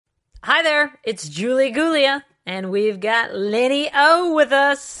Hi there, it's Julie Gulia, and we've got Lenny O with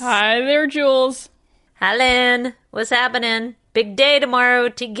us. Hi there, Jules. Hi, Len. What's happening? Big day tomorrow,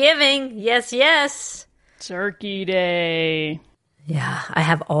 Tea-giving. Yes, yes. Turkey Day. Yeah, I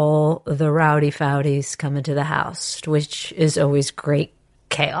have all the rowdy fowdies coming to the house, which is always great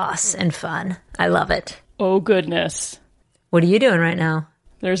chaos and fun. I love it. Oh, goodness. What are you doing right now?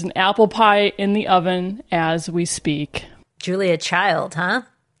 There's an apple pie in the oven as we speak. Julia Child, huh?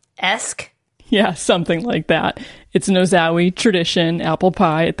 Esque? Yeah, something like that. It's an Ozawi tradition, apple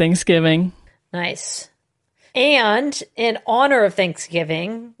pie at Thanksgiving. Nice. And in honor of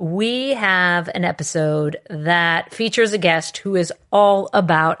Thanksgiving, we have an episode that features a guest who is all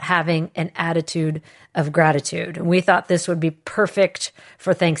about having an attitude of gratitude. And we thought this would be perfect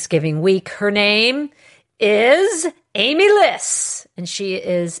for Thanksgiving week. Her name is Amy Liss, and she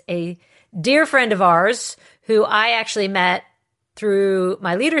is a dear friend of ours who I actually met through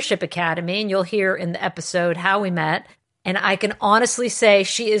my Leadership Academy, and you'll hear in the episode how we met. And I can honestly say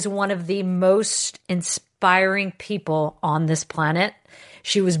she is one of the most inspiring people on this planet.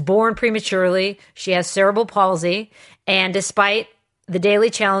 She was born prematurely. She has cerebral palsy. And despite the daily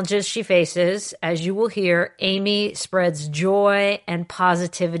challenges she faces, as you will hear, Amy spreads joy and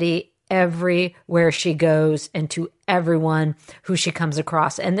positivity everywhere she goes and to everyone who she comes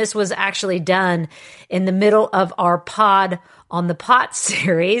across. And this was actually done in the middle of our Pod on the Pot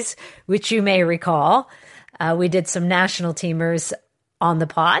series, which you may recall. We did some national teamers on the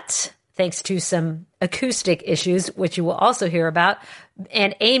pot, thanks to some acoustic issues, which you will also hear about.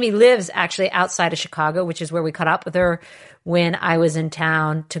 And Amy lives actually outside of Chicago, which is where we caught up with her when I was in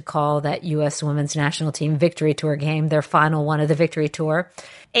town to call that U.S. Women's National Team Victory Tour game, their final one of the Victory Tour.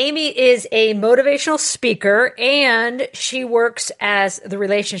 Amy is a motivational speaker, and she works as the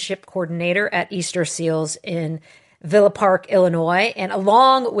relationship coordinator at Easter Seals in Villa Park, Illinois, and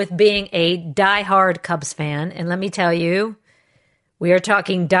along with being a diehard Cubs fan, and let me tell you, we are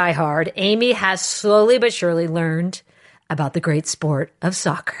talking diehard, Amy has slowly but surely learned about the great sport of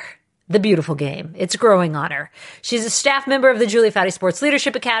soccer, the beautiful game. It's growing on her. She's a staff member of the Julie Foudy Sports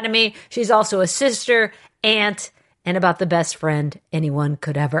Leadership Academy. She's also a sister, aunt, and about the best friend anyone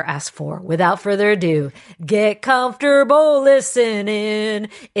could ever ask for. Without further ado, get comfortable listening.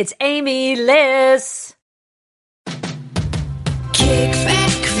 It's Amy Liss. Kick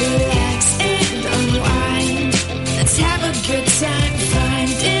back, relax, and unwind. Let's have a good time,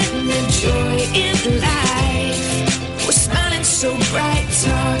 finding the joy in life. We're smiling so bright,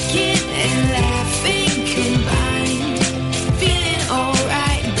 talking and laughing combined. Feeling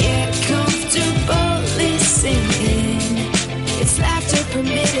alright, get comfortable listening. It's laughter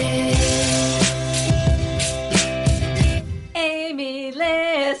permitted. Amy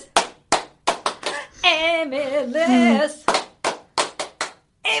Liss. Amy Liss.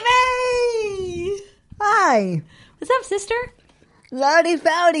 Amy! Hi. What's up, sister? Loudy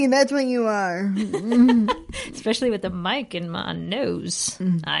Foudy, that's what you are. Especially with the mic in my nose.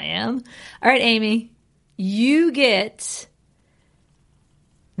 I am. All right, Amy. You get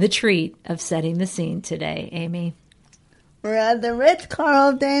the treat of setting the scene today, Amy. We're at the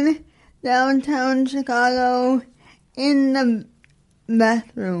Ritz-Carlton, downtown Chicago, in the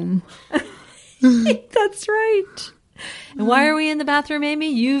bathroom. That's right. And why are we in the bathroom, Amy?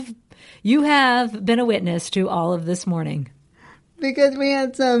 You have been a witness to all of this morning. Because we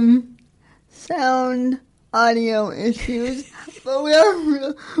had some sound audio issues, but we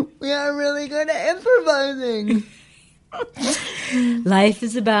are really good at improvising. Life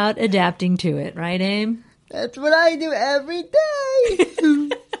is about adapting to it, right, Aim? That's what I do every day.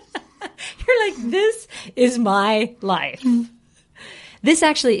 You're like, this is my life. This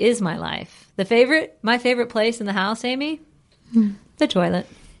actually is my life. My favorite place in the house, Amy? The toilet.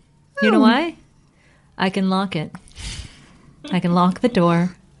 You know why? I can lock it. I can lock the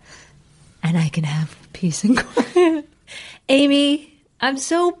door, and I can have peace and quiet. Amy, I'm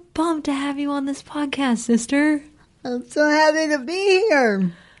so pumped to have you on this podcast, sister. I'm so happy to be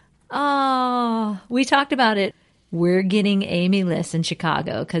here. Oh, we talked about it. We're getting Amy Liss in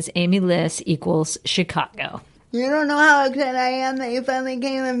Chicago because Amy Liss equals Chicago. You don't know how excited I am that you finally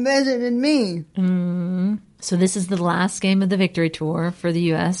came and visited me. So this is the last game of the Victory Tour for the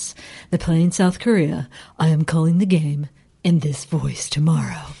U.S. They're playing South Korea. I am calling the game in this voice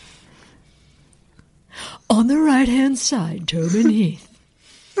tomorrow. On the right-hand side, Tobin Heath.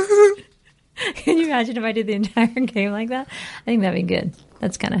 Can you imagine if I did the entire game like that? I think that'd be good.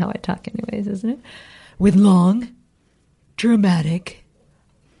 That's kind of how I talk anyways, isn't it? With long, dramatic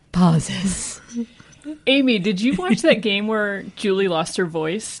pauses. Amy, did you watch that game where Julie lost her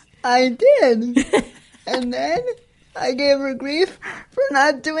voice? I did. And then I gave her grief for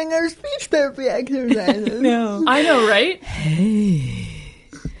not doing her speech therapy exercises. No. I know, right? Hey,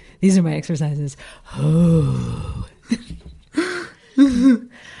 these are my exercises. Oh.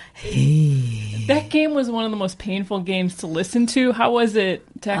 Hey. That game was one of the most painful games to listen to. How was it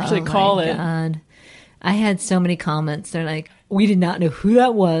to actually call it? God. I had so many comments. They're like, we did not know who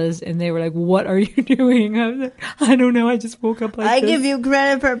that was. And they were like, what are you doing? I was like, I don't know. I just woke up like I this. give you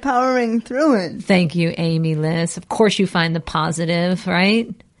credit for powering through it. Thank you, Amy Liz. Of course you find the positive,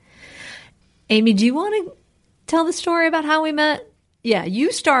 right? Amy, do you want to tell the story about how we met? Yeah,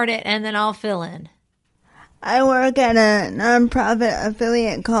 you start it and then I'll fill in. I work at a nonprofit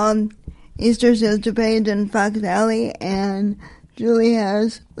affiliate called Easter Seals DuPage in Fox Valley, and Julie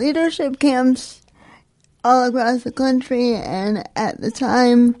has leadership camps all across the country, and at the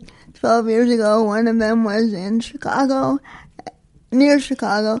time, 12 years ago, one of them was in Chicago, near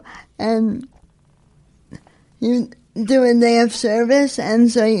Chicago, and you do a day of service,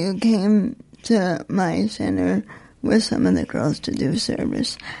 and so you came to my center with some of the girls to do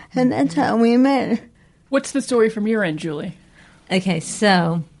service, and that's how we met. What's the story from your end, Julie? Okay,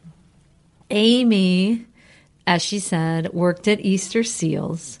 so Amy, as she said, worked at Easter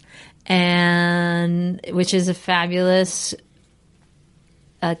Seals, and which is a fabulous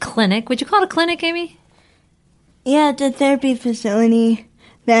clinic. Would you call it a clinic, Amy? Yeah, it's a therapy facility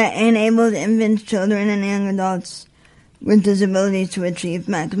that enables infants, children, and young adults with disabilities to achieve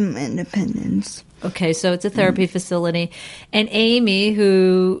maximum independence. Okay, so it's a therapy facility. And Amy,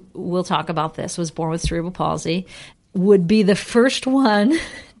 who we'll talk about this, was born with cerebral palsy, would be the first one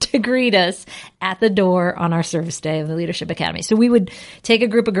to greet us at the door on our service day of the Leadership Academy. So we would take a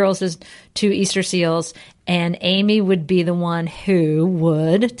group of girls to Easter Seals, and Amy would be the one who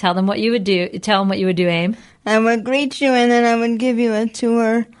would tell them what you would do. Tell them what you would do, Amy. I would greet you, and then I would give you a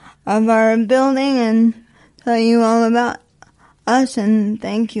tour of our building and tell you all about us, and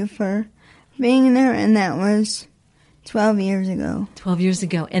thank you for being there. And that was 12 years ago. 12 years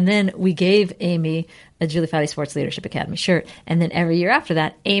ago. And then we gave Amy a Julie Foudy Sports Leadership Academy shirt. And then every year after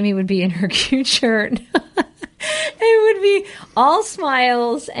that, Amy would be in her cute shirt. It would be all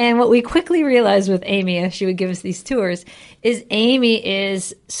smiles. And what we quickly realized with Amy as she would give us these tours is Amy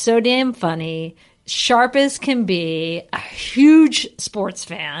is so damn funny, sharp as can be, a huge sports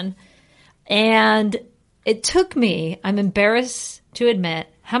fan. And it took me, I'm embarrassed to admit,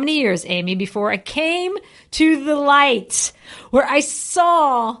 how many years, Amy, before I came to the light where I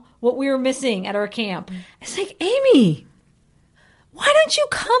saw what we were missing at our camp. It's like, Amy, why don't you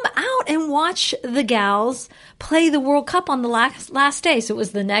come out and watch the gals play the World Cup on the last day? So it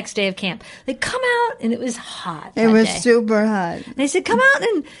was the next day of camp. They come out, and it was hot. It was day. super hot. They said, come out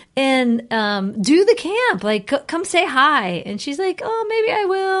and do the camp. Like, come say hi. And she's like, oh, maybe I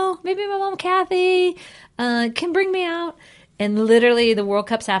will. Maybe my mom, Kathy, can bring me out. And literally, the World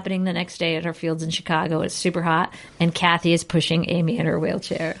Cup's happening the next day at our fields in Chicago. It's super hot. And Kathy is pushing Amy in her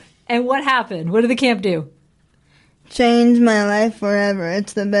wheelchair. And what happened? What did the camp do? Changed my life forever.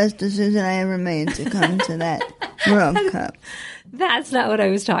 It's the best decision I ever made to come to that World Cup. That's not what I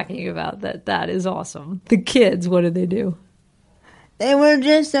was talking about. That is awesome. The kids, what did they do? They were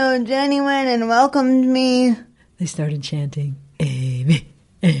just so genuine and welcomed me. They started chanting, Amy,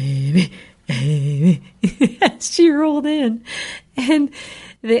 Amy, Amy. As she rolled in. And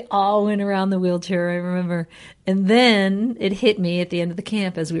they all went around the wheelchair, I remember. And then it hit me at the end of the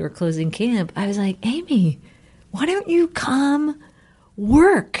camp as we were closing camp. I was like, Amy, why don't you come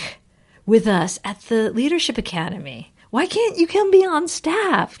work with us at the Leadership Academy? Why can't you come be on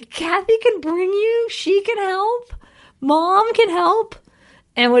staff? Kathy can bring you. She can help. Mom can help.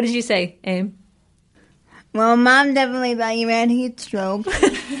 And what did you say, Aim? Well, Mom definitely thought you had heat stroke.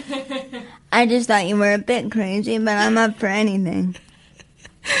 I just thought you were a bit crazy, but I'm up for anything.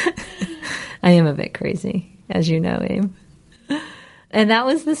 I am a bit crazy, as you know, Aim. And that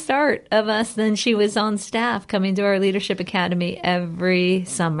was the start of us. Then she was on staff coming to our Leadership Academy every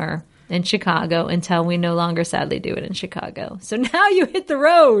summer in Chicago until we no longer sadly do it in Chicago. So now you hit the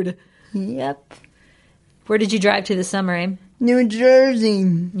road. Yep. Where did you drive to this summer, Aim? New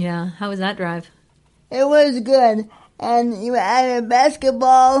Jersey. Yeah. How was that drive? It was good. And you added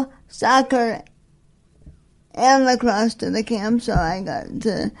basketball, soccer, and lacrosse to the camp, so I got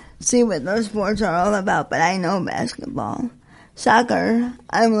to see what those sports are all about. But I know basketball. Soccer,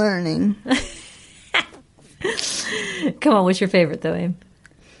 I'm learning. Come on, what's your favorite, though, Aim?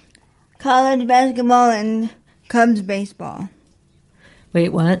 College basketball and Cubs baseball. Wait,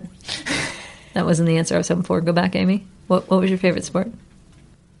 what? That wasn't the answer I was hoping for. Go back, Amy. What was your favorite sport?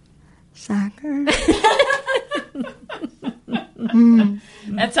 Soccer.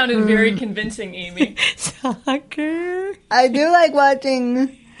 That sounded very convincing, Amy. Soccer. I do like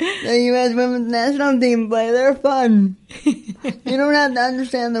watching the U.S. women's national team play. They're fun. You don't have to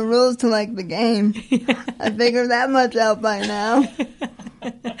understand the rules to like the game. I figured that much out by now.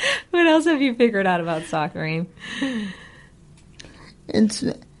 What else have you figured out about soccer, Aim? It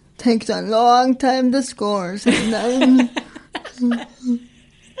takes a long time to score sometimes.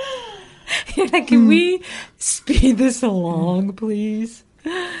 You're like, can we speed this along, please?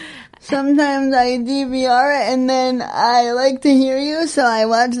 Sometimes I DVR it and then I like to hear you, so I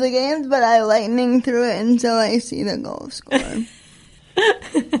watch the games, but I lightning through it until I see the goal scored.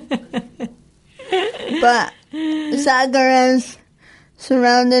 But soccer has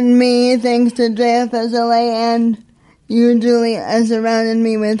surrounded me, thanks to JFSLA, and you, Julie, has surrounded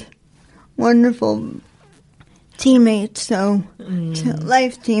me with wonderful teammates,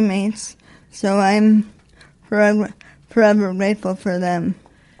 life teammates. So I'm forever grateful for them.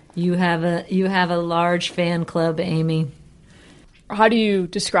 You have a large fan club, Amy. How do you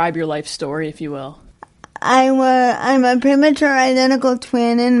describe your life story, if you will? I'm a premature identical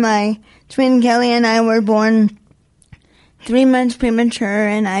twin, and my twin Kelly and I were born 3 months premature,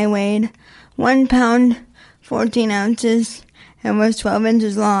 and I weighed 1 pound, 14 ounces, and was 12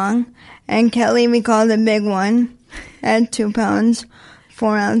 inches long. And Kelly, we called the big one, at 2 pounds,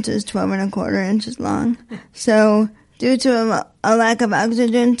 4 ounces, 12 and a quarter inches long. So, due to a lack of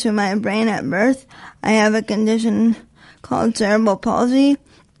oxygen to my brain at birth, I have a condition called cerebral palsy,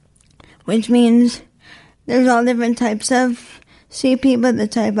 which means there's all different types of CP, but the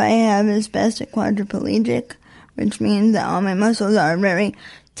type I have is spastic quadriplegic, which means that all my muscles are very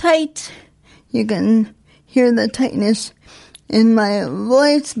tight. You can hear the tightness in my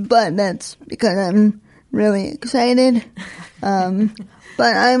voice, but that's because I'm really excited.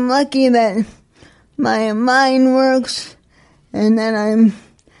 But I'm lucky that my mind works and that I'm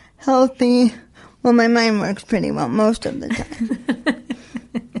healthy. Well, my mind works pretty well most of the time.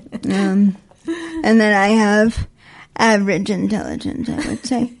 And that I have average intelligence, I would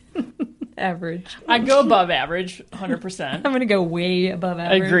say. Average. I'd go above average, 100%. I'm going to go way above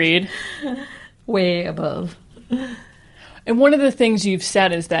average. Agreed. Way above. And one of the things you've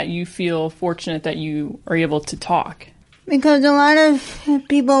said is that you feel fortunate that you are able to talk. Because a lot of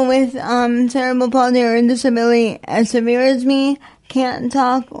people with cerebral palsy or a disability as severe as me can't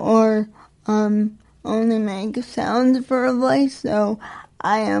talk or only make sounds for a voice. So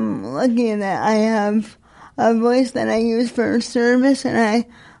I am lucky that I have a voice that I use for service, and I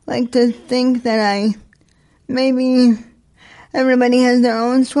like to think that maybe everybody has their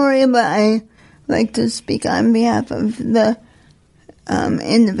own story, but I like to speak on behalf of the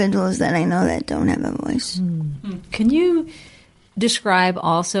individuals that I know that don't have a voice. Can you describe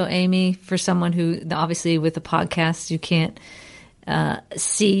also, Amy, for someone who, obviously with the podcast, you can't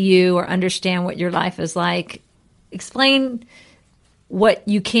see you or understand what your life is like, explain what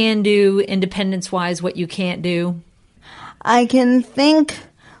you can do independence-wise, what you can't do? I can think,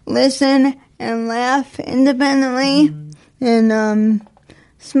 listen, and laugh independently, and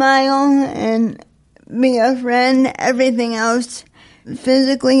smile, and be a friend. Everything else,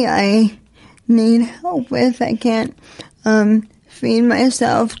 physically, I need help with. I can't feed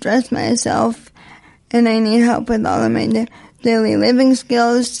myself, dress myself, and I need help with all of my daily living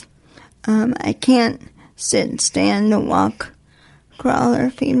skills. I can't sit, stand, walk, crawl, or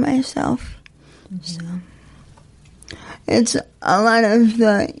feed myself. So it's a lot of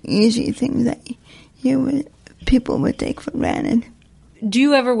the easy things that people would take for granted. Do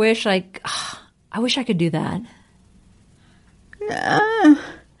you ever wish, like, I wish I could do that?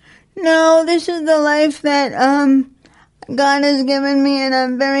 No, this is the life that God has given me, and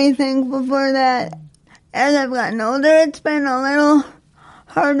I'm very thankful for that. As I've gotten older, it's been a little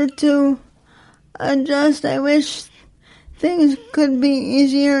harder to adjust. I wish things could be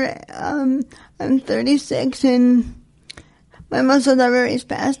easier. I'm 36, and my muscles are very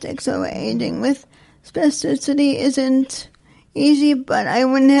spastic, so aging with spasticity isn't easy, but I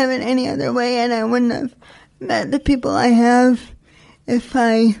wouldn't have it any other way, and I wouldn't have met the people I have if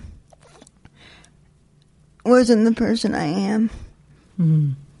I wasn't the person I am.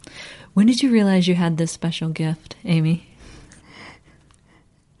 When did you realize you had this special gift, Amy?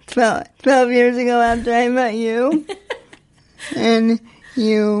 12 years ago after I met you. And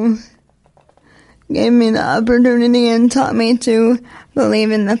you gave me the opportunity and taught me to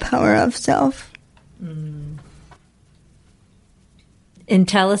believe in the power of self. And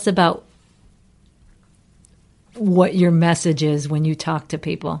tell us about what your message is when you talk to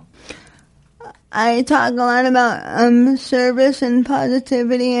people. I talk a lot about service and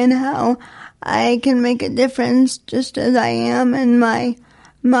positivity and how I can make a difference just as I am, and my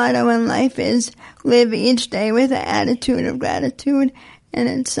motto in life is live each day with an attitude of gratitude, and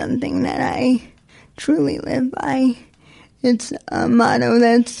it's something that I truly live by. It's a motto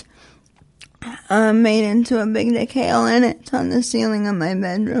that's made into a big decal, and it's on the ceiling of my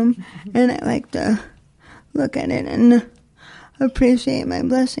bedroom, and I like to look at it and appreciate my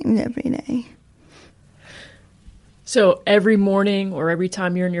blessings every day. So every morning or every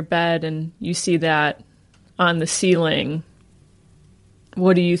time you're in your bed and you see that on the ceiling,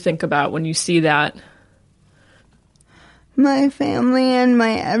 what do you think about when you see that? My family and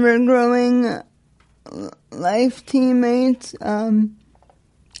my ever-growing life teammates. I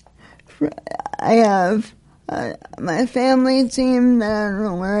have my family team that I don't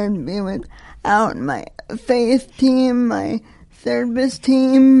know where I'd be without, my faith team, my therapist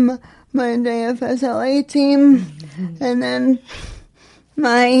team, my JFSLA team, and then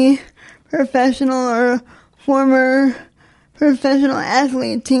my professional or former professional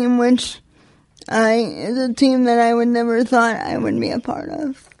athlete team, which is a team that I would never thought I would be a part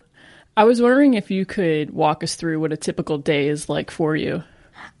of. I was wondering if you could walk us through what a typical day is like for you.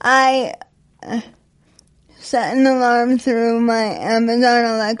 I set an alarm through my Amazon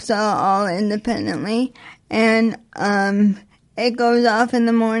Alexa all independently, and it goes off in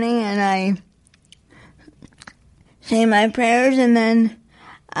the morning, and I say my prayers, and then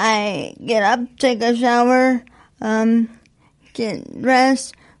I get up, take a shower, get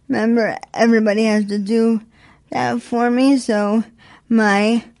dressed. Remember, everybody has to do that for me, so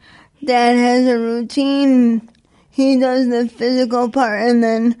my dad has a routine. He does the physical part, and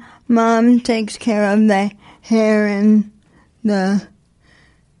then Mom takes care of the hair and the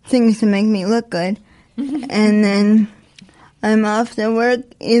things to make me look good. And then I'm off to work.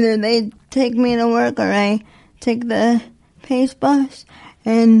 Either they take me to work or I take the Pace bus.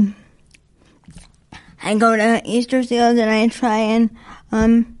 And I go to Easter Seals and I try and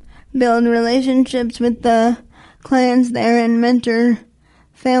build relationships with the clans there and mentor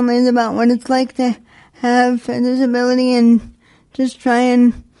families about what it's like to have a disability, and just try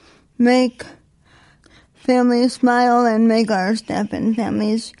and make families smile and make our staff and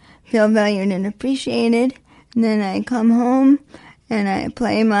families feel valued and appreciated. And then I come home and I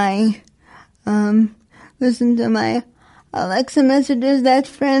play my, listen to my Alexa messages that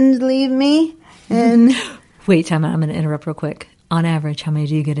friends leave me. And Wait, time out. I'm going to interrupt real quick. On average, how many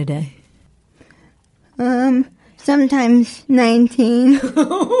do you get a day? Sometimes 19.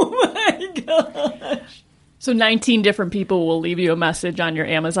 Oh my gosh. So 19 different people will leave you a message on your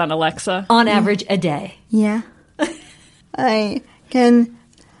Amazon Alexa? On average, a day. Yeah. I can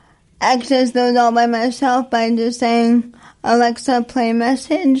access those all by myself by just saying, Alexa, play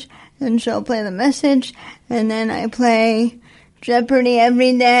message, and she'll play the message. And then I play Jeopardy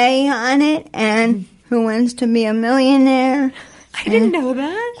every day on it, and Who Wants to Be a Millionaire. I didn't know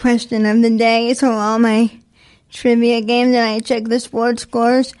that. Question of the day, so all my trivia games, and I check the sports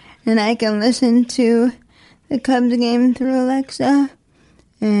scores, and I can listen to the Cubs game through Alexa,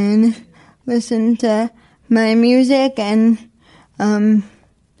 and listen to my music, and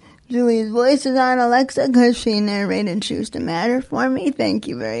Julie's voice is on Alexa because she narrated Choose to Matter for me. Thank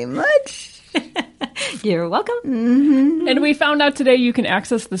you very much. You're welcome. Mm-hmm. And we found out today you can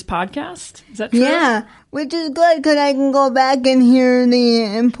access this podcast. Is that true? Yeah, which is good because I can go back and hear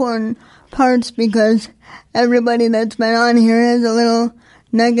the important parts, because everybody that's been on here has a little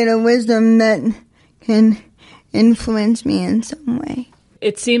nugget of wisdom that can influence me in some way.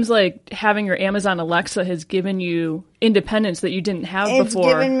 It seems like having your Amazon Alexa has given you independence that you didn't have before. It's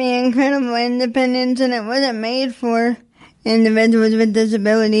given me incredible independence, and it wasn't made for individuals with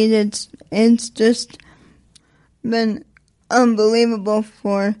disabilities. It's just been unbelievable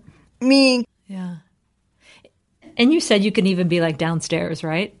for me. Yeah. And you said you can even be like downstairs,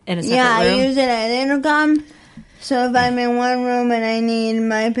 right? In a separate room? I use it at intercom. So if I'm in one room and I need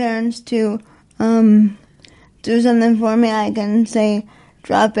my parents to do something for me, I can say,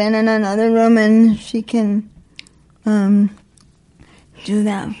 drop in another room, and she can do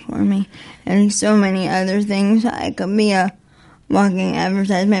that for me. And so many other things. I could be a walking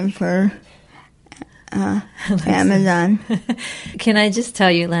advertisement for Amazon. Can I just tell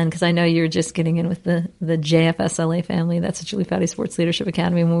you, Len, because I know you're just getting in with the JFSLA family. That's the Julie Foudy Sports Leadership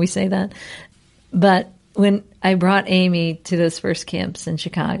Academy when we say that. But when I brought Amy to those first camps in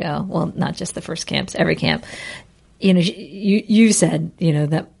Chicago, well, not just the first camps, every camp, you know, you said, you know,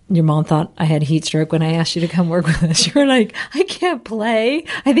 that your mom thought I had heat stroke when I asked you to come work with us. You were like, I can't play.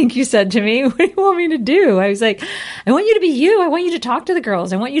 I think you said to me, what do you want me to do? I was like, I want you to be you. I want you to talk to the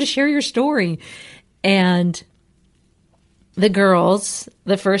girls. I want you to share your story. And the girls,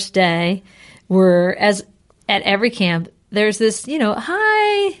 the first day, were, as at every camp, there's this,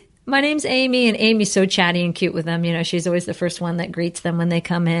 hi, my name's Amy, and Amy's so chatty and cute with them. She's always the first one that greets them when they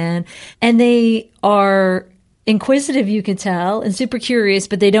come in. And they are inquisitive, you can tell, and super curious,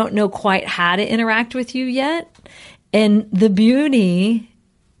 but they don't know quite how to interact with you yet. And the beauty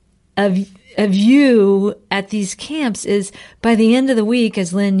of you at these camps is by the end of the week,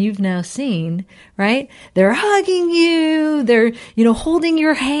 as Lynn, you've now seen, right? They're hugging you. They're, holding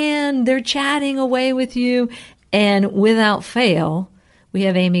your hand. They're chatting away with you. And without fail, we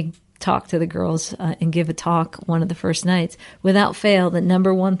have Amy talk to the girls and give a talk one of the first nights. Without fail, the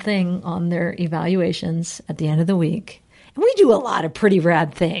number one thing on their evaluations at the end of the week, and we do a lot of pretty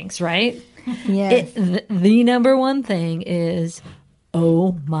rad things, right? Yes. The number one thing is,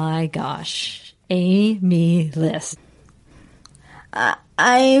 oh my gosh, Amy List.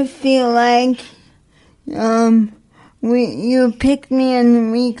 I feel like you picked me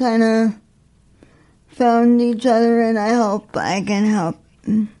and we kind of found each other, and I hope I can help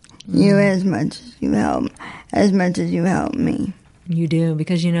you as much as you help me. You do,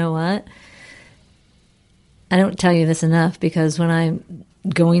 because you know what? I don't tell you this enough, because when I'm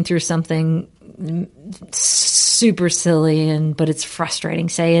going through something super silly but it's frustrating,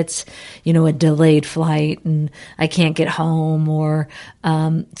 say it's, a delayed flight and I can't get home, or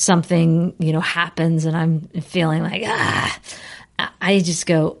something, happens and I'm feeling like, I just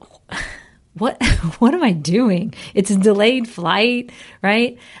go, what am I doing? It's a delayed flight,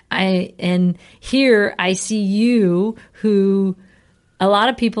 right? And here I see you, who a lot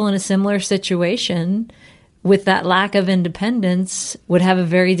of people in a similar situation with that lack of independence would have a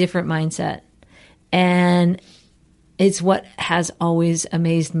very different mindset. And it's what has always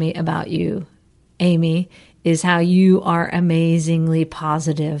amazed me about you, Amy, is how you are amazingly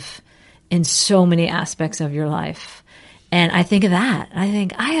positive in so many aspects of your life. And I think of that. I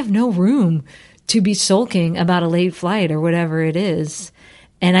think I have no room to be sulking about a late flight or whatever it is.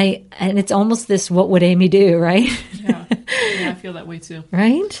 And it's almost this, what would Amy do, right? Yeah, I feel that way too.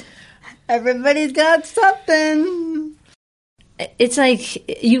 Right? Everybody's got something. It's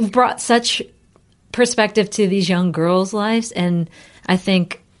like you've brought such perspective to these young girls' lives. And I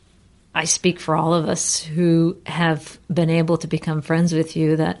think I speak for all of us who have been able to become friends with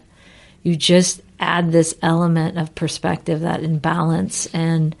you, that you just add this element of perspective, that imbalance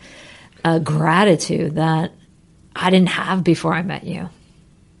and gratitude that I didn't have before I met you.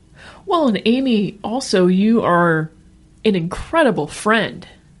 Well, and Amy, also, you are an incredible friend.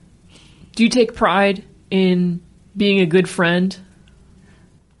 Do you take pride in being a good friend?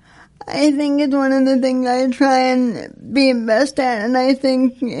 I think it's one of the things I try and be best at, and I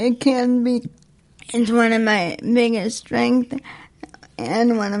think it's one of my biggest strengths.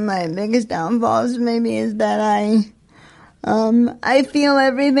 And one of my biggest downfalls maybe is that I feel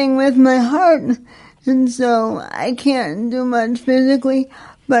everything with my heart, and so I can't do much physically,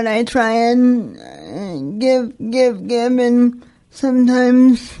 but I try and give, and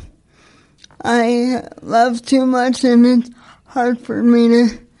sometimes I love too much, and it's hard for me to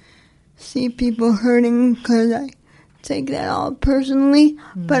see people hurting because I take that all personally,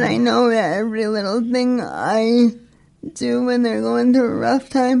 but I know that every little thing I do when they're going through a rough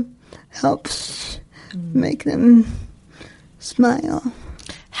time helps make them smile.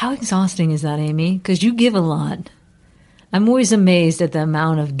 How exhausting is that, Amy? Because you give a lot. I'm always amazed at the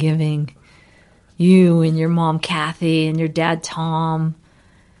amount of giving you and your mom, Kathy, and your dad, Tom.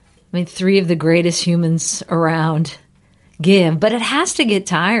 I mean, 3 of the greatest humans around give, but it has to get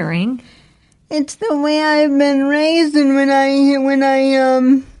tiring. It's the way I've been raised, and when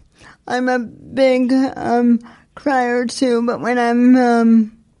I'm a big crier too, but when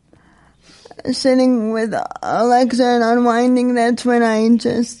I'm sitting with Alexa and unwinding, that's when I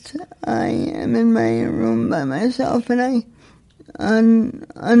am in my room by myself, and I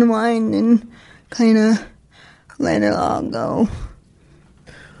unwind and kind of let it all go.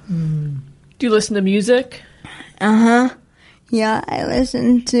 Do you listen to music? Yeah, I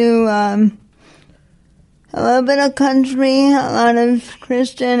listen to a little bit of country, a lot of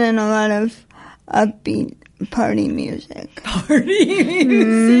Christian, and a lot of upbeat party music. Party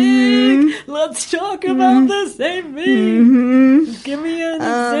music! Let's talk about this, Amy! Give me an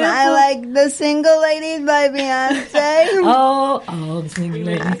example. I like The Single Ladies by Beyonce. Oh, the single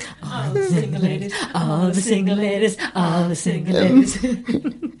ladies. Oh, the single ladies. Oh, the single ladies. Oh, the single ladies.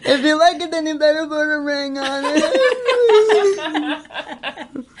 If you like it, then you better put a ring on it.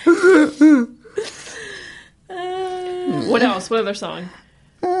 What else? What other song?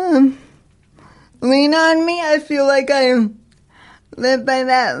 Lean on Me. I feel like I live by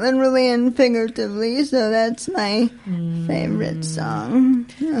that literally and figuratively, so that's my favorite song.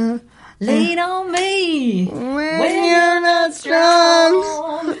 Lean on me. When you're not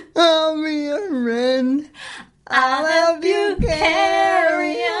strong, I'll be your friend. I'll help you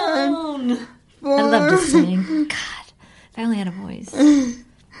carry on. I love to sing. God, if I only had a voice.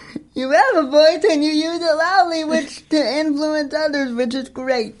 You have a voice and you use it loudly, which to influence others, which is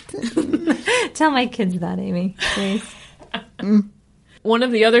great. Tell my kids that, Amy, please. One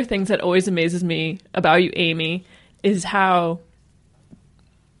of the other things that always amazes me about you, Amy, is how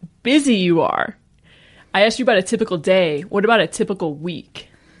busy you are. I asked you about a typical day. What about a typical week?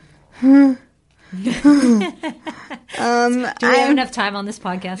 Do we have enough time on this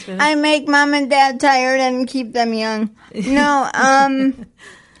podcast for this? I make mom and dad tired and keep them young. No,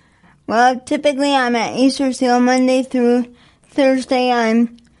 well, typically I'm at Easter Seal Monday through Thursday.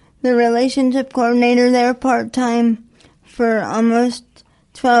 I'm the relationship coordinator there part-time for almost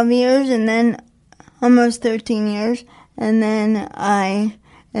 12 years and then almost 13 years. And then I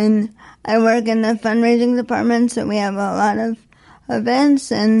work in the fundraising department, so we have a lot of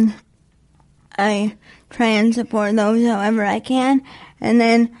events and I try and support those however I can. And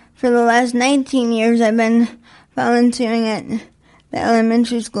then for the last 19 years, I've been volunteering at the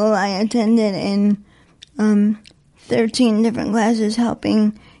elementary school I attended in 13 different classes,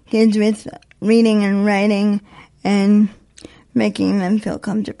 helping kids with reading and writing and making them feel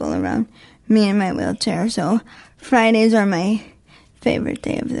comfortable around me in my wheelchair. So Fridays are my favorite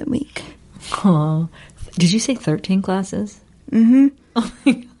day of the week. Oh, did you say 13 classes? Mm-hmm. Oh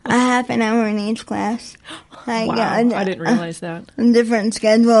my God. A half an hour in each class. I Wow, got I didn't realize that. a different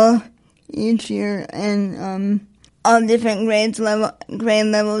schedule each year and all different grade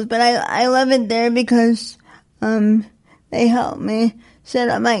levels. But I love it there because they help me set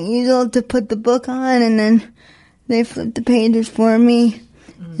up my easel to put the book on, and then they flip the pages for me.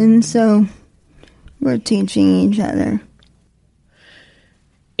 And so we're teaching each other.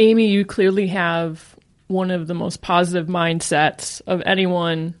 Amy, you clearly have one of the most positive mindsets of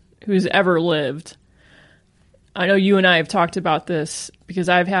anyone who's ever lived. I know you and I have talked about this because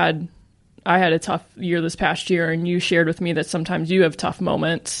I had a tough year this past year, and you shared with me that sometimes you have tough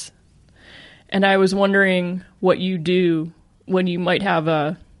moments. And I was wondering what you do when you might have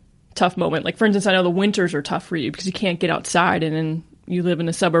a tough moment. Like, for instance, I know the winters are tough for you because you can't get outside, and then you live in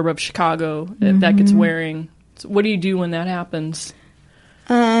a suburb of Chicago that gets wearing. So what do you do when that happens?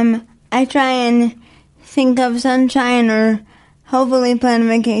 I try and think of sunshine or hopefully plan a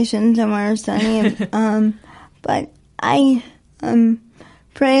vacation somewhere sunny. But I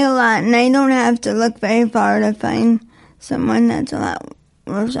pray a lot, and I don't have to look very far to find someone that's a lot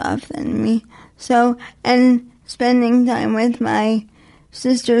worse off than me. So, and spending time with my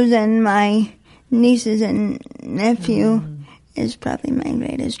sisters and my nieces and nephew is probably my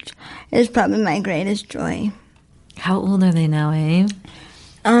greatest joy. How old are they now, Abe?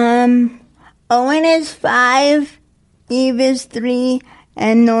 Owen is 5, Eve is 3,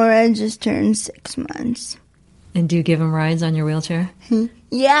 and Nora just turned 6 months. And do you give them rides on your wheelchair?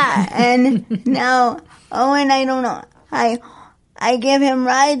 Yeah, and now Owen, I don't know. I give him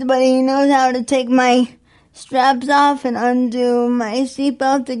rides, but he knows how to take my straps off and undo my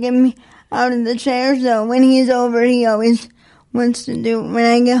seatbelt to get me out of the chair. So when he's over, he always wants to do when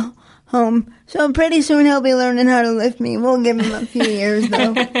I get home. So pretty soon he'll be learning how to lift me. We'll give him a few years,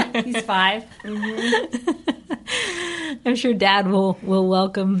 though. He's 5. I'm sure Dad will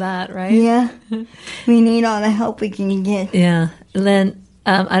welcome that, right? Yeah, we need all the help we can get. Yeah. Lynn,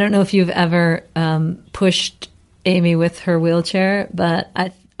 I don't know if you've ever pushed Amy with her wheelchair, but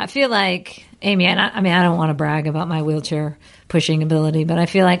I feel like Amy, and I don't want to brag about my wheelchair pushing ability, but I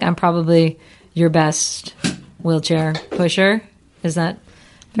feel like I'm probably your best wheelchair pusher. Is that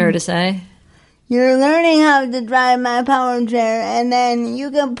fair to say? You're learning how to drive my power chair, and then you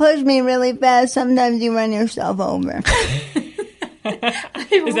can push me really fast. Sometimes you run yourself over.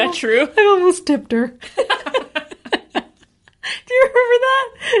 Is that true? I almost tipped her. Do you remember that?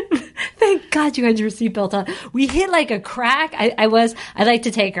 Thank God you had your seatbelt on. We hit like a crack. I like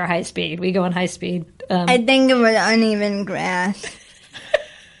to take her high speed. We go on high speed. I think it was uneven grass.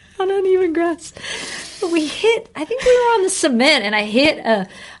 On uneven grass. But we hit, I think we were on the cement, and I hit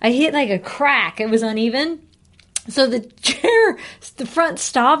like a crack. It was uneven. So the chair, the front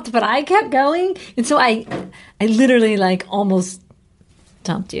stopped, but I kept going. And so I literally like almost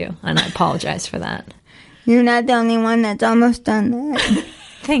dumped you. And I apologize for that. You're not the only one that's almost done that.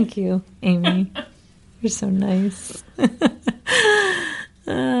 Thank you, Amy. You're so nice.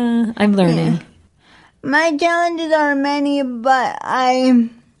 I'm learning. Yeah. My challenges are many, but I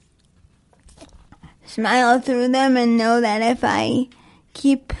smile through them and know that if I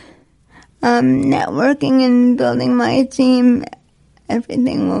keep networking and building my team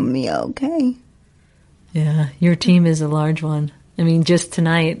everything will be okay. Yeah, your team is a large one. I mean, just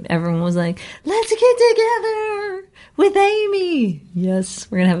tonight, everyone was like, let's get together with Amy. Yes,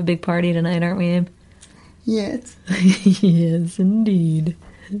 we're going to have a big party tonight, aren't we, Abe? Yes. Yes, indeed.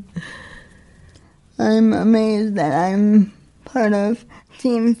 I'm amazed that I'm part of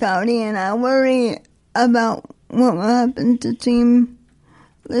Team Foudy, and I worry about what will happen to Team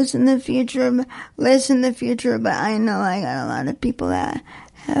Liz in the future. But I know I got a lot of people that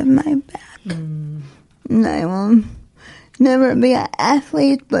have my back. And I will never be an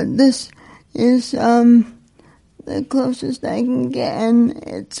athlete, but this is the closest I can get, and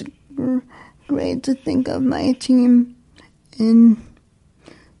it's great to think of my team in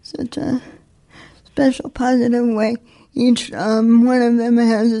such a special, positive way. Each one of them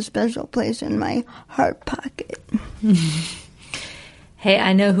has a special place in my heart pocket. Hey,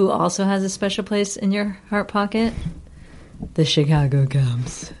 I know who also has a special place in your heart pocket. The Chicago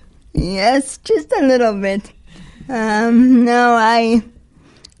Cubs. Yes, just a little bit. No, I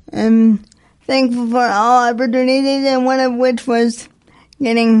am thankful for all opportunities, and one of which was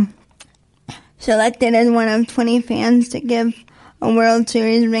getting selected as one of 20 fans to give a World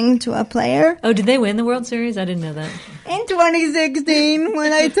Series ring to a player. Oh, did they win the World Series? I didn't know that. In 2016,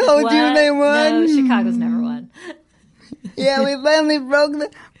 when I told you they won. No, Chicago's never won. Yeah, we finally broke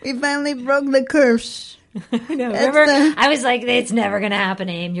the curse. I know. Remember, I was like, it's never going to happen,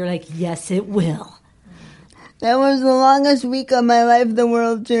 Aim. You're like, yes, it will. That was the longest week of my life, the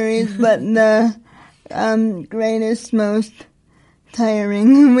World Series, but the greatest, most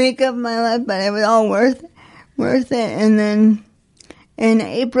tiring week of my life, but it was all worth it. And then in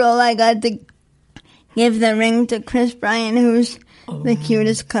April, I got to give the ring to Chris Bryant, who's the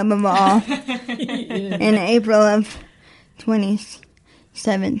cutest Cub of all, in April of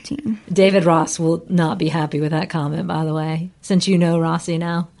 2017. David Ross will not be happy with that comment, by the way, since you know Rossi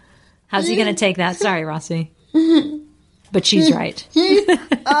now. How's he going to take that? Sorry, Rossi. But she's right.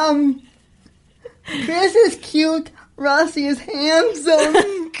 Chris is cute. Rossi is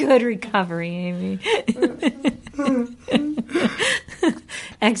handsome. Good recovery, Amy.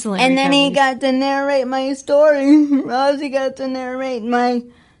 Excellent. And then recovery. he got to narrate my story. Rossi got to narrate my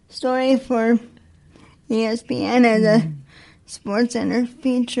story for ESPN as a SportsCenter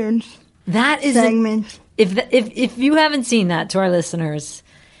featured that is segment. If you haven't seen that, to our listeners,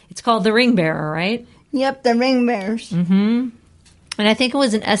 it's called The Ring Bearer, right? Yep, the Ring Bears. And I think it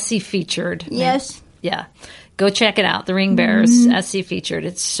was an SC featured. Yes. Yeah. Go check it out. The Ring Bears, SC featured.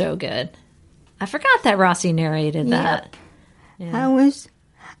 It's so good. I forgot that Rossi narrated that. Yeah. I was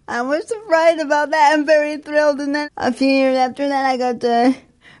surprised about that. I'm very thrilled. And then a few years after that, I got to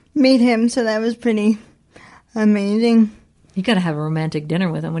meet him, so that was pretty amazing. You got to have a romantic dinner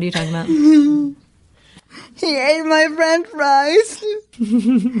with him. What are you talking about? He ate my French fries.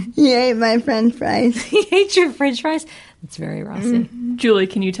 He ate my French fries. He ate your French fries? That's very Rossi. Julie,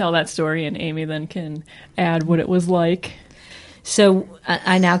 can you tell that story, and Amy then can add what it was like? So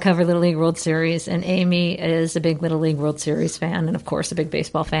I now cover Little League World Series, and Amy is a big Little League World Series fan, and of course a big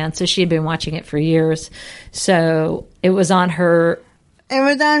baseball fan. So she had been watching it for years. So it was on her. It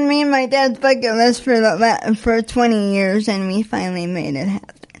was on me and my dad's bucket list for 20 years, and we finally made it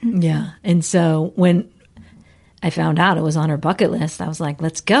happen. Yeah, and so when I found out it was on her bucket list, I was like,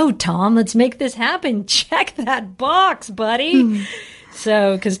 let's go, Tom. Let's make this happen. Check that box, buddy.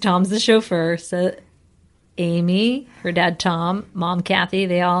 So, because Tom's the chauffeur. So Amy, her dad Tom, mom Kathy,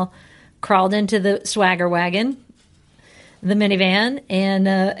 they all crawled into the swagger wagon, the minivan,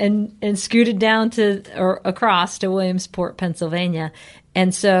 and scooted down across to Williamsport, Pennsylvania.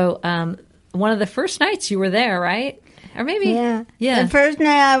 And so one of the first nights you were there, right? Or maybe, Yeah. yeah. The first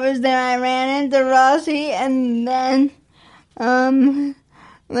night I was there, I ran into Rossi, and then,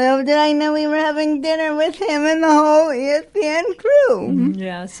 little did I know we were having dinner with him and the whole ESPN crew.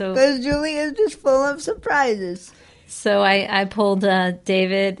 Yeah, so Because Julie is just full of surprises. So I pulled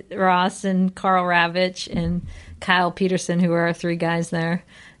David Ross and Carl Ravitch and Kyle Peterson, who were our three guys there,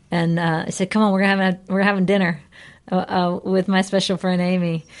 and I said, "Come on, we're having dinner with my special friend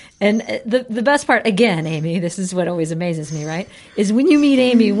Amy." And the best part, again, Amy, this is what always amazes me, right? Is when you meet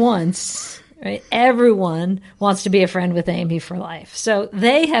Amy once, right? Everyone wants to be a friend with Amy for life. So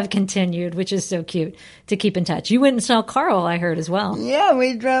they have continued, which is so cute, to keep in touch. You went and saw Carl, I heard, as well. Yeah,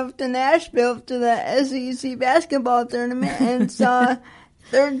 we drove to Nashville to the SEC basketball tournament and saw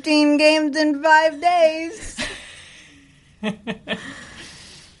 13 games in 5 days.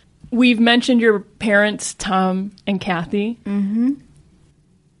 We've mentioned your parents, Tom and Kathy. Mm-hmm.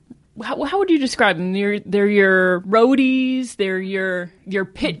 how would you describe them? They're your roadies. They're your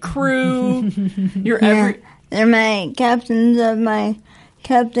pit crew. They're my captain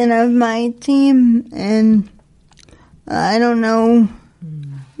of my team, and I don't know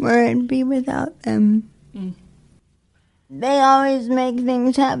where I'd be without them. They always make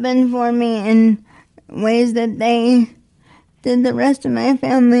things happen for me in ways that they did the rest of my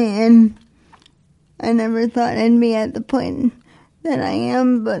family, and I never thought I'd be at the point that I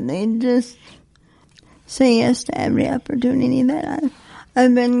am, but they just say yes to every opportunity that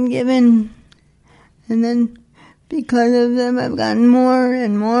I've been given. And then because of them, I've gotten more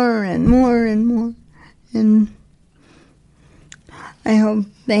and more and more and more. And I hope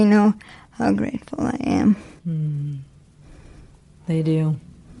they know how grateful I am. They do.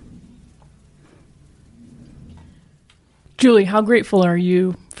 Julie, how grateful are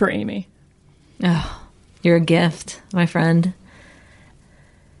you for Amy? Oh, you're a gift, my friend.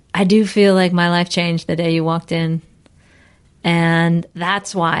 I do feel like my life changed the day you walked in. And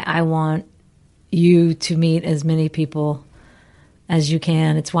that's why I want you to meet as many people as you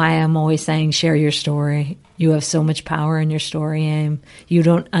can. It's why I'm always saying share your story. You have so much power in your story, Aim. You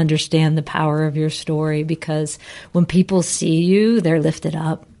don't understand the power of your story because when people see you, they're lifted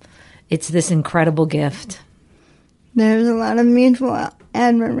up. It's this incredible gift. There's a lot of mutual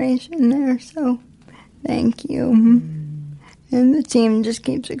admiration there, so thank you. And the team just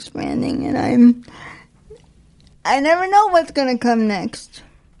keeps expanding, and I never know what's going to come next.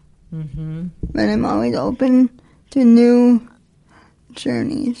 But I'm always open to new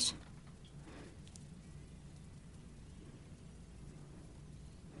journeys.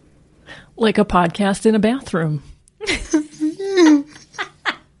 Like a podcast in a bathroom. Like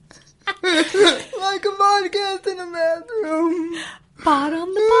a podcast in a bathroom. Pot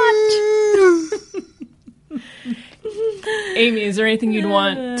on the pot. Amy, is there anything you'd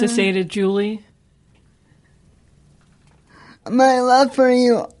want to say to Julie? My love for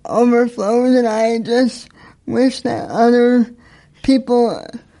you overflows, and I just wish that other people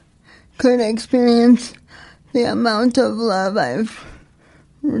could experience the amount of love I've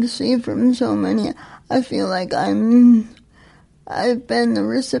received from so many. I feel like I've been the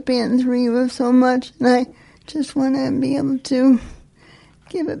recipient for you of so much, and I just want to be able to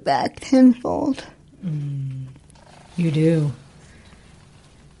give it back tenfold. You do.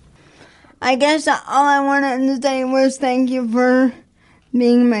 I guess all I wanted to say was thank you for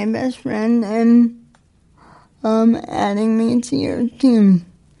being my best friend and adding me to your team.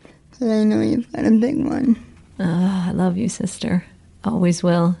 Because I know you've got a big one. Oh, I love you, sister. Always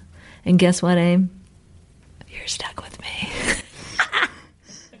will. And guess what, Aim? You're stuck with me.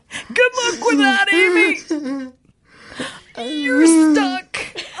 Good luck with that, Amy. You're stuck.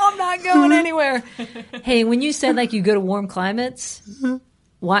 I'm not going anywhere. Hey, when you said like you go to warm climates,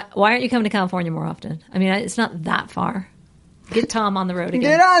 why aren't you coming to California more often? I mean, it's not that far. Get Tom on the road again.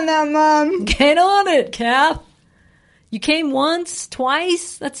 Get on that, Mom. Get on it, Cap. You came once,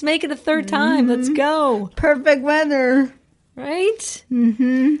 twice. Let's make it a third time. Let's go. Perfect weather. Right?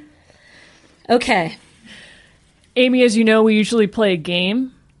 Mm-hmm. Okay. Amy, as you know, we usually play a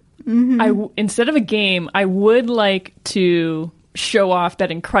game. Instead of a game, I would like to show off that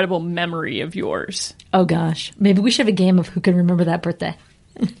incredible memory of yours. Oh, gosh. Maybe we should have a game of who can remember that birthday.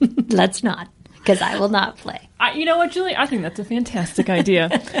 Let's not, because I will not play. You know what, Julie? I think that's a fantastic idea.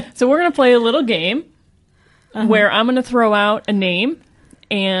 So we're going to play a little game where I'm going to throw out a name,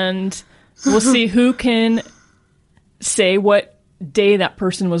 and we'll see who can say what day that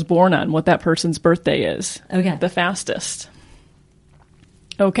person was born on, what that person's birthday is. Okay. The fastest.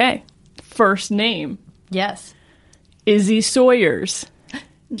 Okay. First name. Yes. Izzy Sawyers.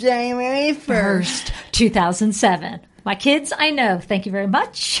 January 1st. 2007. My kids, I know. Thank you very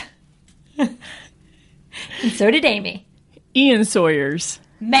much. And so did Amy. Ian Sawyers.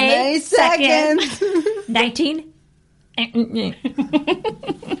 May 2nd. 19.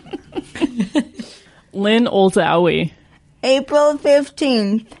 Lynn Olzawi. April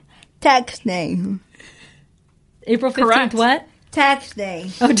 15th. Tax day. April 15th, Correct. what? Tax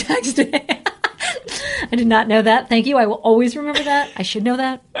day. Oh, tax day. I did not know that. Thank you. I will always remember that. I should know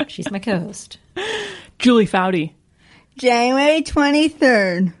that. She's my co-host. Julie Foudy. January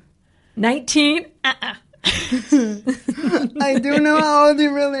 23rd. 19. I do know how old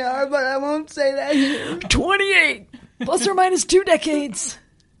you really are, but I won't say that here. 28. Plus or minus 2 decades.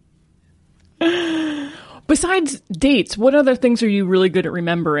 Besides dates, what other things are you really good at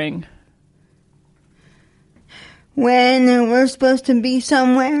remembering? When we're supposed to be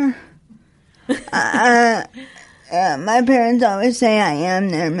somewhere, my parents always say I am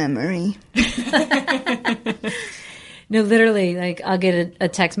their memory. No, literally, like I'll get a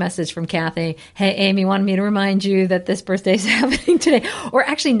text message from Kathy. Hey, Amy wanted me to remind you that this birthday is happening today. Or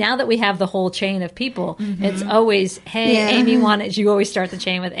actually, now that we have the whole chain of people, it's always, hey, Yeah. Amy wanted, you always start the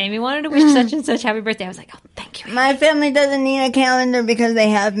chain with Amy wanted to wish such and such happy birthday. I was like, oh, thank you. My family doesn't need a calendar because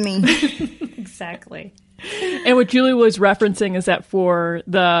they have me. Exactly. And what Julie was referencing is that for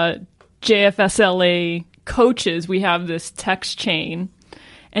the JFSLA coaches, we have this text chain,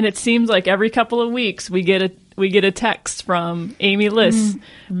 and it seems like every couple of weeks we get a text from Amy Liss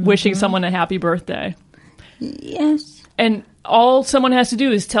wishing someone a happy birthday. Yes. And all someone has to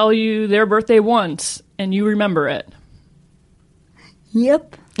do is tell you their birthday once, and you remember it.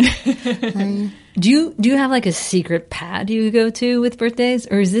 Yep. Do you have like a secret pad you go to with birthdays,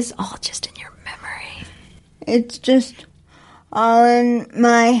 or is this all just in your memory? It's just all in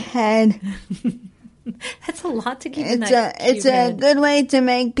my head. That's a lot to keep in It's that it's cute a head. good way to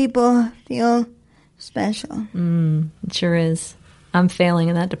make people feel special. It sure is. I'm failing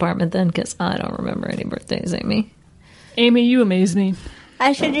in that department then because I don't remember any birthdays, Amy. Amy, you amaze me.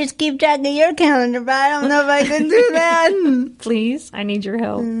 I should just keep track of your calendar, but I don't know if I can do that. Please, I need your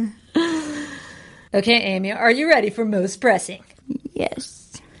help. Okay, Amy, are you ready for most pressing?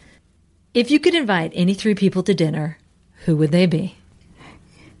 Yes. If you could invite any 3 people to dinner, who would they be?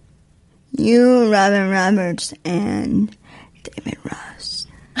 You, Robin Roberts, and David Ross.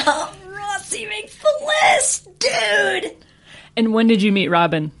 Oh, Rossi makes the list, dude! And when did you meet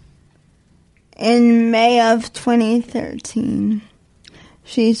Robin? In May of 2013.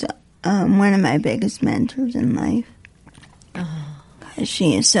 She's one of my biggest mentors in life. 'Cause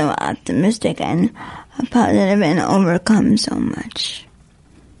she is so optimistic and positive and overcomes so much.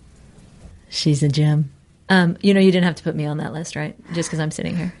 She's a gem. You didn't have to put me on that list, right? Just because I'm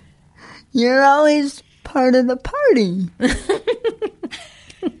sitting here. You're always part of the party.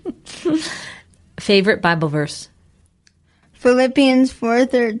 Favorite Bible verse? Philippians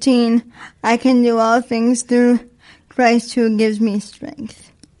 4:13. I can do all things through Christ who gives me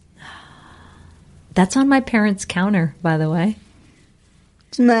strength. That's on my parents' counter, by the way.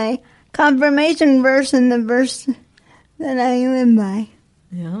 It's my confirmation verse and the verse that I live by.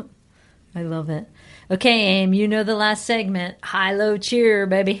 Yeah, I love it. Okay, Aim, you know the last segment, high-low cheer,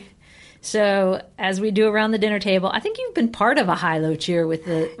 baby. So as we do around the dinner table, I think you've been part of a high-low cheer with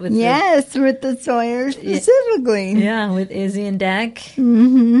Yes, with the Sawyers specifically. Yeah, with Izzy and Dak.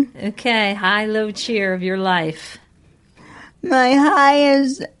 Mm-hmm. Okay, high-low cheer of your life. My high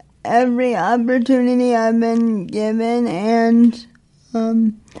is every opportunity I've been given and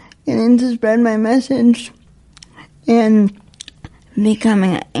getting to spread my message and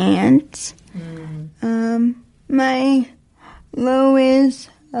becoming an aunt. My low is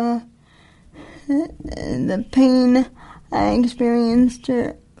the pain I experienced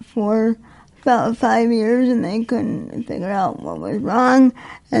for about 5 years, and they couldn't figure out what was wrong.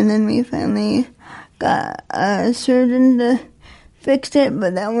 And then we finally got a surgeon to fix it,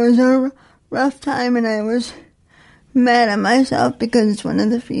 but that was a rough time, and I was mad at myself because it's one of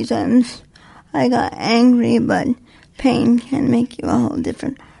the few times I got angry, but pain can make you a whole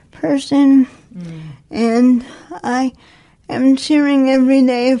different person. And I am cheering every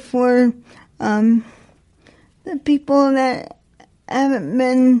day for the people that haven't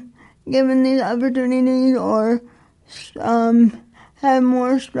been given these opportunities or have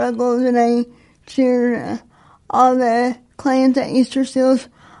more struggles, and I cheer all the clients at Easter Seals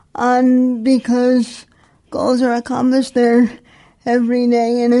on because goals are accomplished there every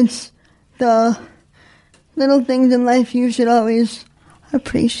day, and it's the little things in life you should always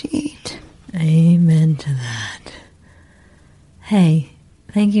appreciate. Amen to that. Hey,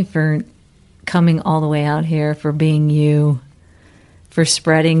 thank you for coming all the way out here, for being you, for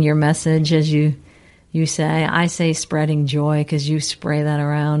spreading your message as you say. I say spreading joy because you spray that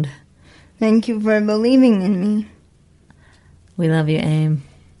around. Thank you for believing in me. We love you, Aim.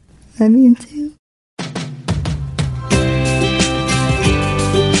 Love you too.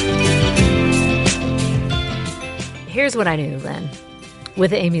 Here's what I knew then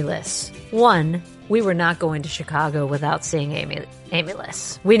with Amy Liss. 1, we were not going to Chicago without seeing Amy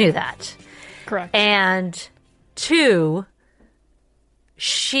Liss. We knew that. Correct. And 2,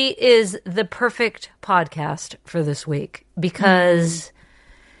 she is the perfect podcast for this week because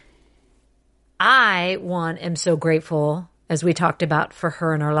I, am so grateful, as we talked about, for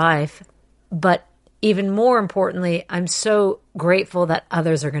her in our life. But even more importantly, I'm so grateful that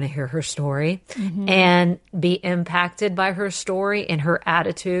others are going to hear her story and be impacted by her story and her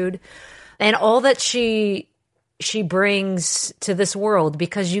attitude and all that she brings to this world,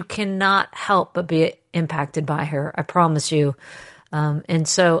 because you cannot help but be impacted by her. I promise you. And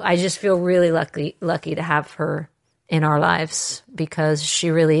so I just feel really lucky to have her in our lives, because she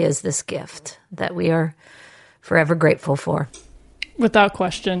really is this gift that we are forever grateful for. Without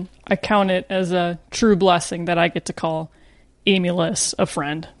question, I count it as a true blessing that I get to call Amy Liss a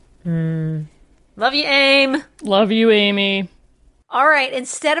friend. Love you, Aim. Love you, Amy. All right,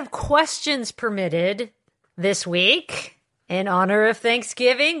 instead of questions permitted this week, in honor of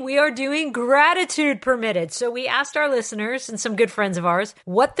Thanksgiving, we are doing gratitude permitted. So we asked our listeners and some good friends of ours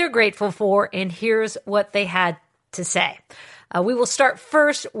what they're grateful for, and here's what they had to say. We will start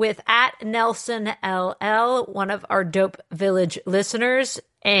first with @NelsonLL, one of our Dope Village listeners,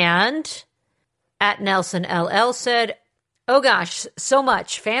 and @NelsonLL said, "Oh gosh, so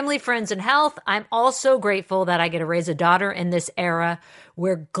much. Family, friends, and health. I'm also grateful that I get to raise a daughter in this era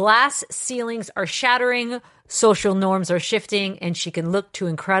where glass ceilings are shattering, social norms are shifting, and she can look to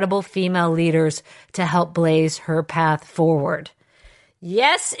incredible female leaders to help blaze her path forward."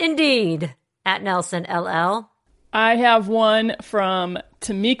 Yes, indeed, @NelsonLL. I have one from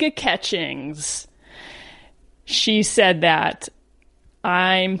Tamika Catchings. She said that,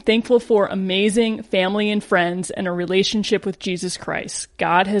 "I'm thankful for amazing family and friends and a relationship with Jesus Christ.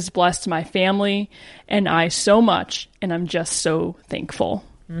 God has blessed my family and I so much, and I'm just so thankful."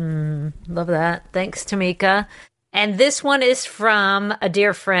 Love that. Thanks, Tamika. And this one is from a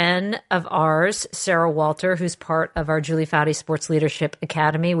dear friend of ours, Sarah Walter, who's part of our Julie Foudy Sports Leadership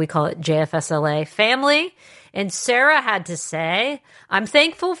Academy. We call it JFSLA family. And Sarah had to say, "I'm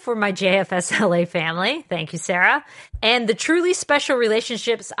thankful for my JFSLA family." Thank you, Sarah. "And the truly special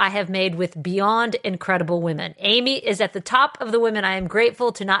relationships I have made with beyond incredible women. Amy is at the top of the women I am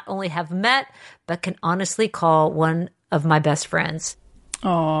grateful to not only have met, but can honestly call one of my best friends."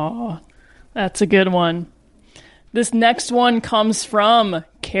 Oh, that's a good one. This next one comes from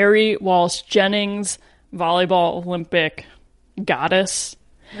Carrie Walsh Jennings, volleyball Olympic goddess.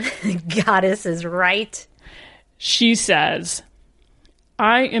 Goddess is right. She says,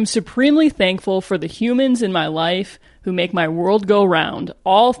 "I am supremely thankful for the humans in my life who make my world go round.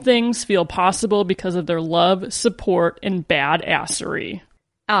 All things feel possible because of their love, support, and badassery."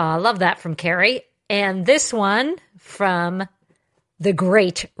 Oh, I love that from Carrie. And this one from the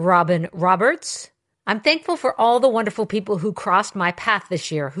great Robin Roberts. "I'm thankful for all the wonderful people who crossed my path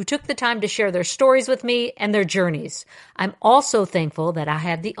this year, who took the time to share their stories with me and their journeys. I'm also thankful that I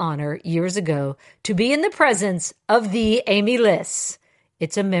had the honor years ago to be in the presence of the Amy Liss.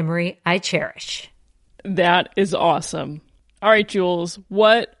 It's a memory I cherish." That is awesome. All right, Jules,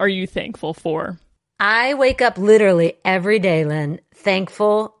 what are you thankful for? I wake up literally every day, Lynn,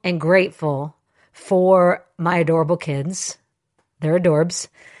 thankful and grateful for my adorable kids. They're adorbs.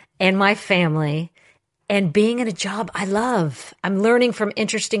 And my family. And being in a job I love. I'm learning from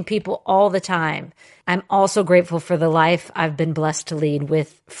interesting people all the time. I'm also grateful for the life I've been blessed to lead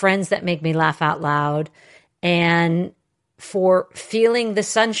with friends that make me laugh out loud, and for feeling the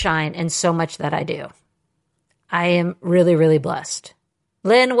sunshine in so much that I do. I am really, really blessed.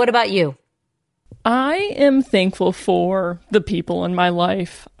 Lynn, what about you? I am thankful for the people in my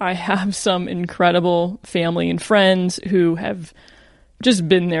life. I have some incredible family and friends who have just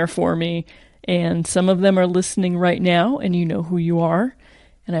been there for me. And some of them are listening right now, and you know who you are.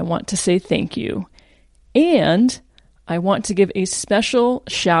 And I want to say thank you. And I want to give a special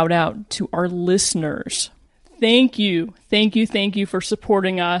shout out to our listeners. Thank you. Thank you. Thank you for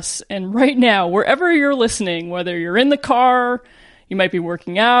supporting us. And right now, wherever you're listening, whether you're in the car, you might be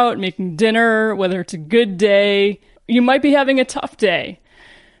working out, making dinner, whether it's a good day, you might be having a tough day.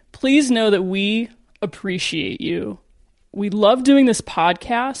 Please know that we appreciate you. We love doing this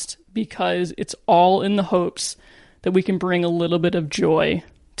podcast because it's all in the hopes that we can bring a little bit of joy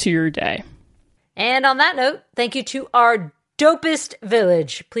to your day. And on that note, thank you to our Dopest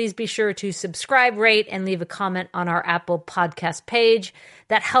Village. Please be sure to subscribe, rate, and leave a comment on our Apple Podcast page.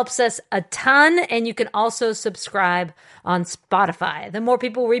 That helps us a ton, and you can also subscribe on Spotify. The more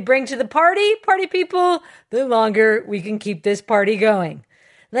people we bring to the party people, the longer we can keep this party going.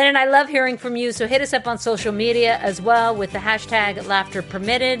 Lynn and I love hearing from you, so hit us up on social media as well with the hashtag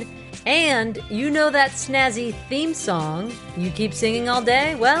 #LaughterPermitted. And you know that snazzy theme song you keep singing all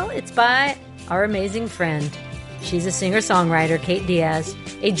day? Well, it's by our amazing friend. She's a singer-songwriter, Kate Diaz,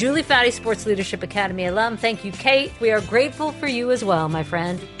 a Julie Foudy Sports Leadership Academy alum. Thank you, Kate. We are grateful for you as well, my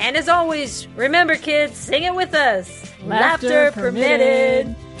friend. And as always, remember, kids, sing it with us. Laughter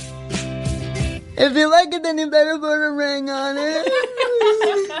permitted. If you like it, then you better put a ring on it.